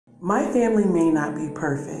My family may not be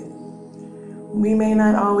perfect. We may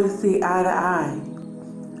not always see eye to eye.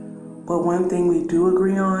 But one thing we do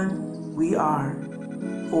agree on, we are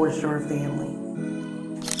for sure family.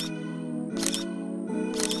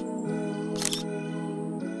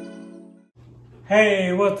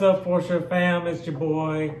 Hey, what's up, For Sure Fam? It's your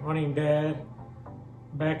boy, Running Dad.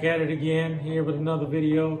 Back at it again, here with another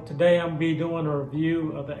video. Today I'm be doing a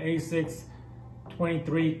review of the Asics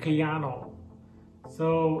 23 Kayano.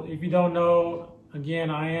 So if you don't know, again,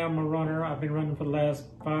 I am a runner. I've been running for the last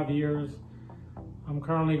 5 years. I'm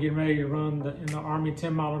currently getting ready to run in the Army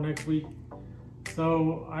 10 miler next week.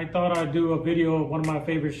 So I thought I'd do a video of one of my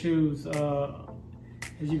favorite shoes.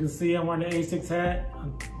 As you can see, I'm wearing the Asics hat.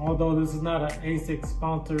 Although this is not an Asics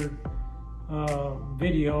sponsored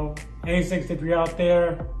video. Asics, if you're out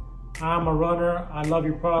there, I'm a runner. I love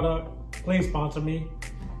your product. Please sponsor me.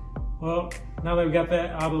 Well, now that we got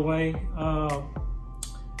that out of the way,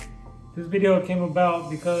 this video came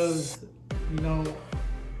about because, you know,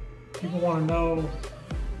 people want to know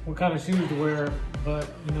what kind of shoes to wear, but,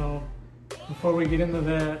 you know, before we get into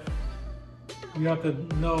that, you have to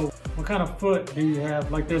know what kind of foot do you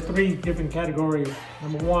have. Like, there's 3 different categories.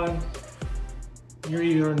 Number 1, you're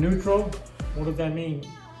either neutral. What does that mean?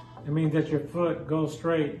 It means that your foot goes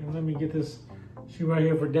straight. And let me get this shoe right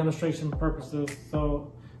here for demonstration purposes.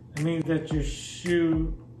 So it means that your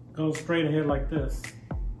shoe goes straight ahead like this.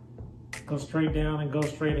 Go straight down and go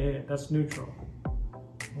straight ahead. That's neutral.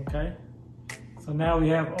 Okay? So now we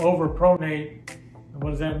have overpronate. And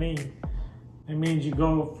what does that mean? It means you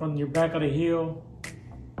go from your back of the heel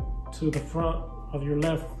to the front of your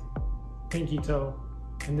left pinky toe.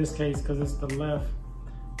 In this case, because it's the left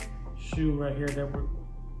shoe right here that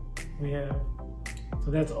we have.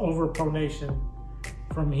 So that's overpronation,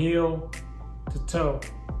 from heel to toe.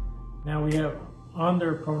 Now we have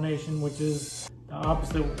underpronation, which is the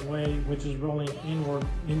opposite way, which is rolling inward,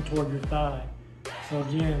 in toward your thigh. So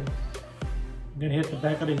again, you're gonna hit the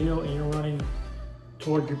back of the heel and you're running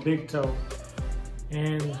toward your big toe.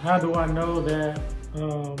 And how do I know that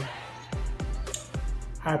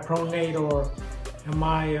I pronate, or am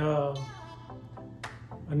I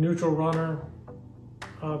a neutral runner?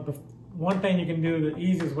 The one thing you can do, the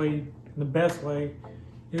easiest way, the best way,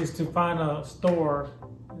 is to find a store.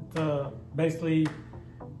 It's basically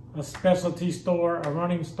a specialty store, a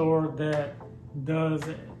running store that does,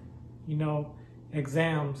 you know,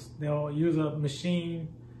 exams. They'll use a machine.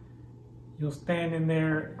 You'll stand in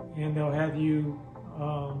there and they'll have you,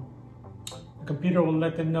 the computer will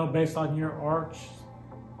let them know based on your arch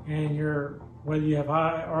and whether you have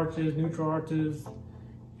high arches, neutral arches,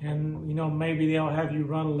 and, you know, maybe they'll have you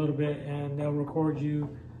run a little bit and they'll record you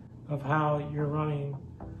of how you're running.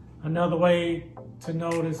 Another way to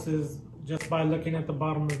notice is just by looking at the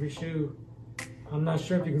bottom of your shoe. I'm not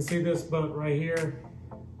sure if you can see this, but right here,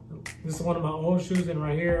 this is one of my old shoes, and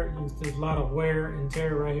right here, there's a lot of wear and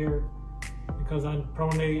tear right here because I'm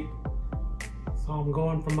pronate. So I'm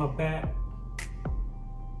going from my back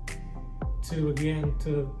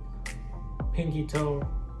to pinky toe,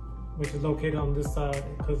 which is located on this side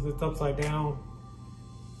because it's upside down.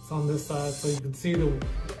 It's on this side, so you can see the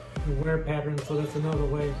wear pattern. So that's another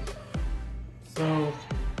way. So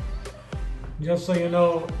just so you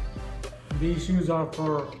know, these shoes are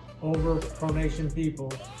for overpronation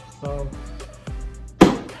people. So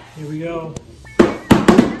here we go.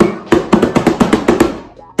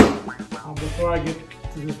 Before I get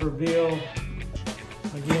to this reveal,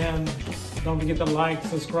 again, don't forget to like,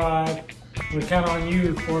 subscribe. We count on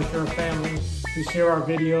you, For Sure family, to share our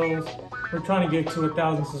videos. We're trying to get to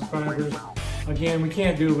 1,000 subscribers. Again, we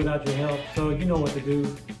can't do it without your help, so you know what to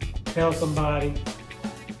do. Tell somebody,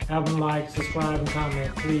 have them like, subscribe, and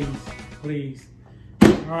comment, please, please.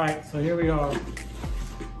 All right, so here we are.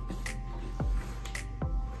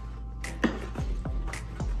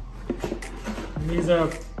 And these are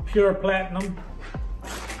pure platinum,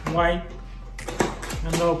 white.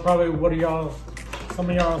 I know probably some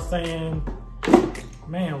of y'all are saying,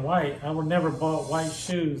 man, white, I would never bought white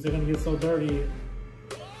shoes. They're gonna get so dirty.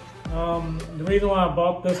 The reason why I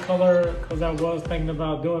bought this color, because I was thinking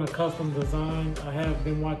about doing a custom design. I have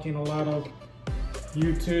been watching a lot of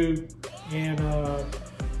YouTube, and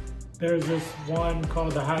there's this one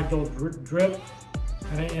called the Hydro Drip,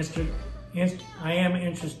 and I am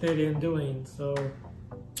interested in doing. So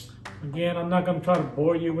again, I'm not gonna try to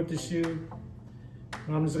bore you with the shoe.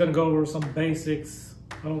 I'm just gonna go over some basics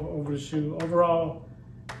over the shoe. Overall,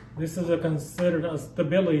 this is considered a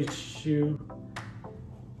stability shoe,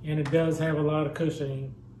 and it does have a lot of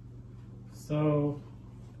cushioning. So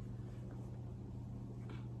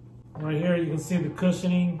right here you can see the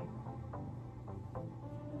cushioning.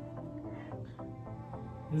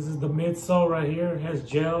 This is the midsole right here. It has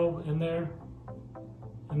gel in there.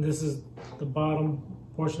 And this is the bottom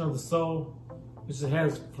portion of the sole, which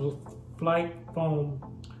has flight foam.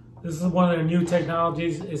 This is one of their new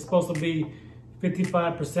technologies. It's supposed to be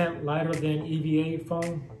 55% lighter than EVA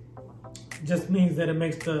foam. It just means that it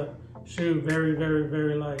makes the shoe very, very,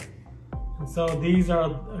 very light. And so these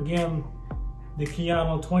are, again, the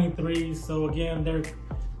Kayano 23s. So again,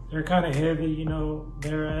 they're kind of heavy, you know.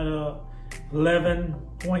 They're at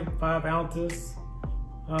 11.5 ounces.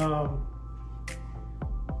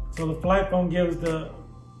 So the flight foam gives the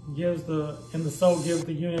sole gives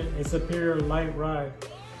the unit a superior light ride.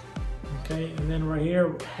 Okay, and then right here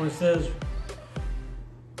where it says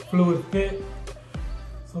fluid fit.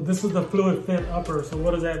 So this is the fluid fit upper. So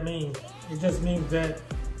what does that mean? It just means that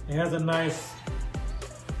it has a nice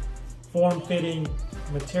form-fitting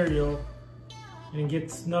material and it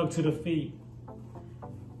gets snug to the feet.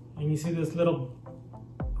 And you see this little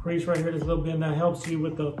crease right here, this little bend that helps you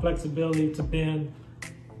with the flexibility to bend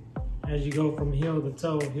as you go from heel to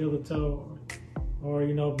toe, or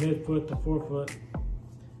you know, midfoot to forefoot.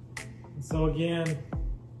 And so again,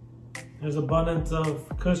 there's abundance of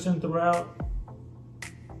cushion throughout.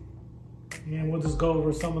 And we'll just go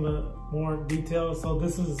over some of the more details. So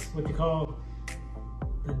this is what you call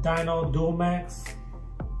the Dyno Dual Max.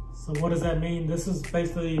 So what does that mean? This is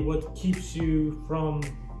basically what keeps you from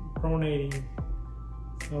pronating.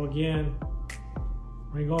 So again,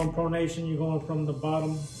 when you're going pronation, you're going from the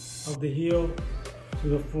bottom of the heel to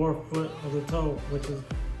the forefoot of the toe, which is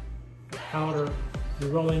outer.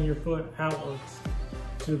 You're rolling your foot outwards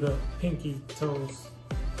to the pinky toes.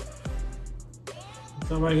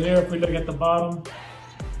 So right here, if we look at the bottom,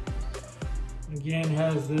 again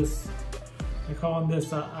has this, they're calling this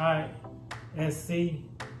ISC.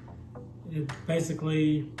 It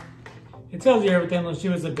basically, it tells you everything on the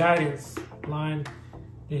shoe. It's a guidance line.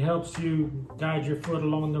 It helps you guide your foot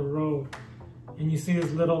along the road. And you see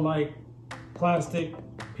this little like plastic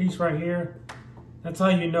piece right here. That's how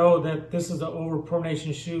you know that this is an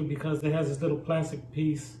overpronation shoe, because it has this little plastic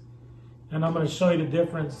piece. And I'm going to show you the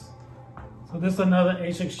difference. So this is another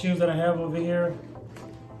Asics shoes that I have over here.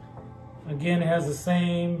 Again, it has the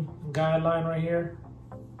same guideline right here.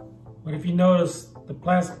 But if you notice, the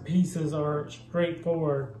plastic pieces are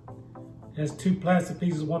straightforward. It has two plastic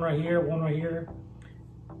pieces, one right here, one right here.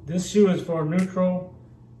 This shoe is for neutral.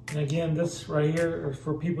 And again, this right here is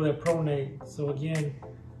for people that pronate. So again,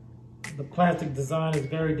 the plastic design is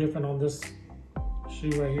very different on this shoe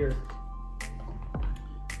right here.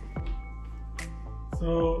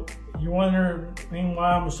 So you're wondering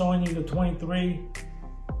why I'm showing you the 23.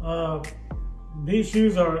 These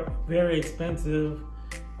shoes are very expensive.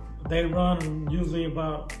 They run usually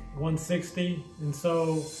about $160, and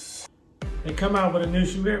so they come out with a new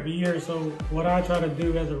shoe every year. So what I try to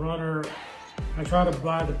do as a runner, I try to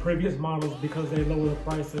buy the previous models because they lower the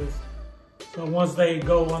prices. So once they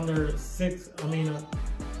go under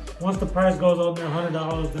once the price goes under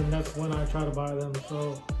 $100, then that's when I try to buy them.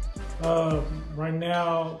 So right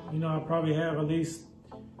now, you know, I probably have at least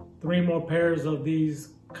 3 more pairs of these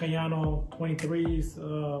Kayano 23s.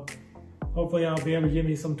 Hopefully I'll be able to give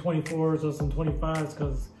me some 24s or some 25s,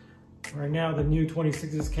 because right now the new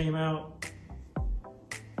 26s came out.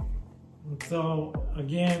 And so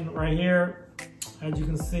again, right here, as you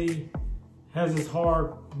can see, has this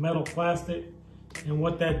hard metal plastic, and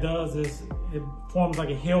what that does is it forms like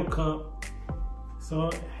a heel cup. So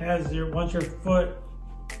it has once your foot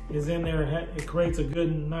is in there, it creates a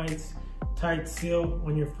good, nice, tight seal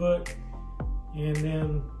on your foot.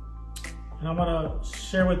 And I'm gonna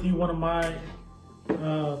share with you one of my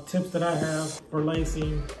tips that I have for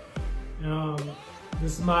lacing.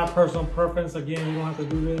 This is my personal preference. Again, you don't have to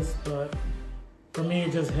do this, but for me,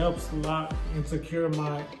 it just helps lock and secure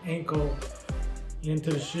my ankle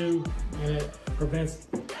into the shoe, and it prevents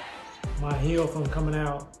my heel from coming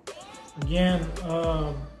out. Again,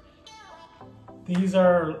 these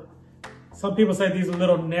are, some people say these are a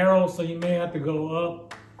little narrow, so you may have to go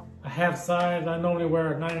up a half size. I normally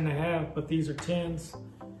wear a 9.5, but these are 10s.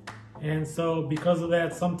 And so because of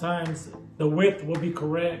that, sometimes the width will be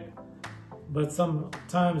correct, but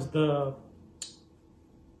sometimes your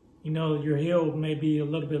heel may be a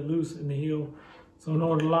little bit loose in the heel. So in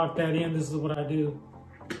order to lock that in, this is what I do.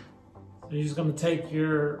 So you're just gonna take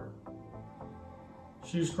your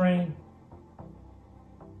shoestring,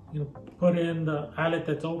 put in the eyelet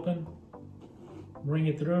that's open, bring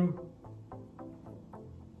it through.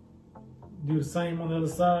 Do the same on the other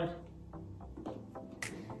side.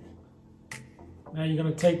 Now you're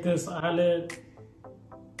gonna take this eyelet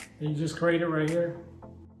that you just created right here.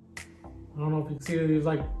 I don't know if you can see it, there's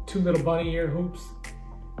like 2 little bunny ear hoops.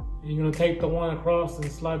 And you're gonna take the one across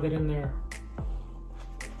and slide that in there.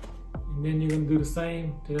 And then you're gonna do the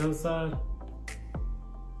same to the other side.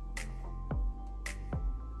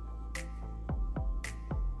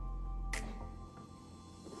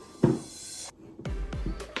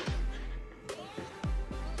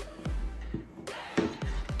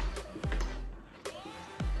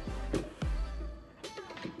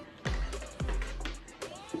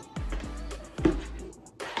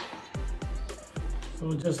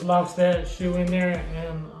 So it just locks that shoe in there,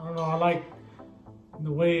 and I don't know, I like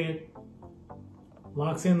the way it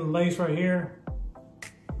locks in the lace right here.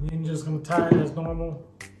 And then you're just gonna tie it as normal.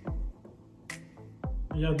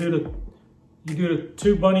 You do the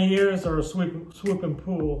 2 bunny ears or a swoop and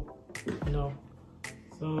pull, you know.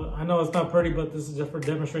 So I know it's not pretty, but this is just for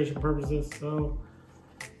demonstration purposes. So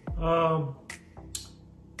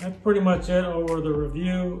that's pretty much it over the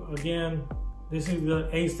review. Again, this is the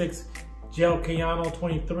Asics Gel Kayano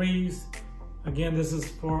 23s. Again, this is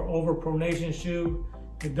for overpronation shoe.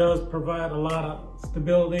 It does provide a lot of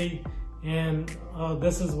stability, and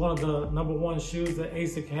this is one of the #1 shoes that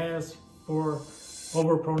Asics has for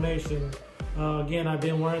overpronation. Again, I've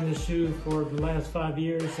been wearing this shoe for the last 5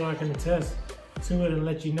 years, so I can attest to it and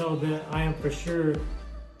let you know that I am for sure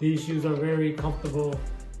these shoes are very comfortable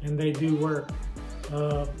and they do work.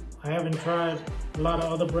 I haven't tried a lot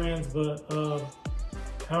of other brands, but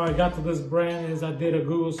how I got to this brand is I did a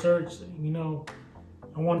Google search. You know,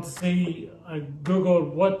 I wanted to see, I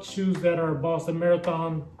Googled what shoes that our Boston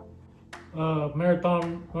Marathon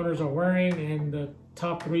runners are wearing, and the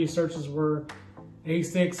top 3 searches were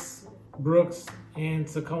Asics, Brooks, and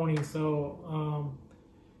Saucony. So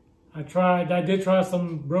I did try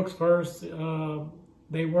some Brooks first.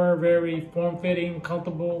 They were very form-fitting,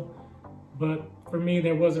 comfortable, but for me,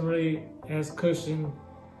 there wasn't really as cushion.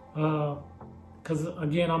 Because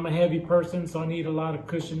again, I'm a heavy person, so I need a lot of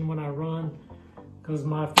cushion when I run, because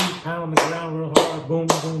my feet pound the ground real hard, boom,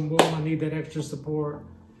 boom, boom. I need that extra support.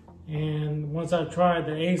 And once I tried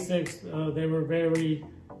the Asics,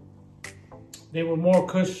 they were more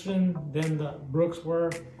cushioned than the Brooks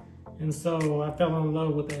were. And so I fell in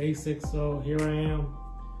love with the Asics, so here I am.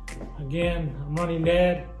 Again, I'm running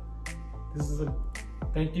Ned.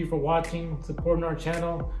 Thank you for watching, supporting our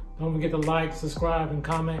channel. Don't forget to like, subscribe, and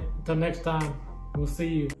comment. Until next time, we'll see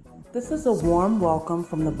you. This is a warm welcome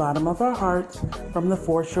from the bottom of our hearts from the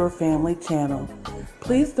Foreshore Family channel.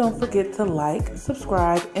 Please don't forget to like,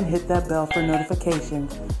 subscribe, and hit that bell for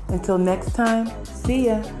notifications. Until next time, see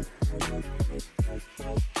ya.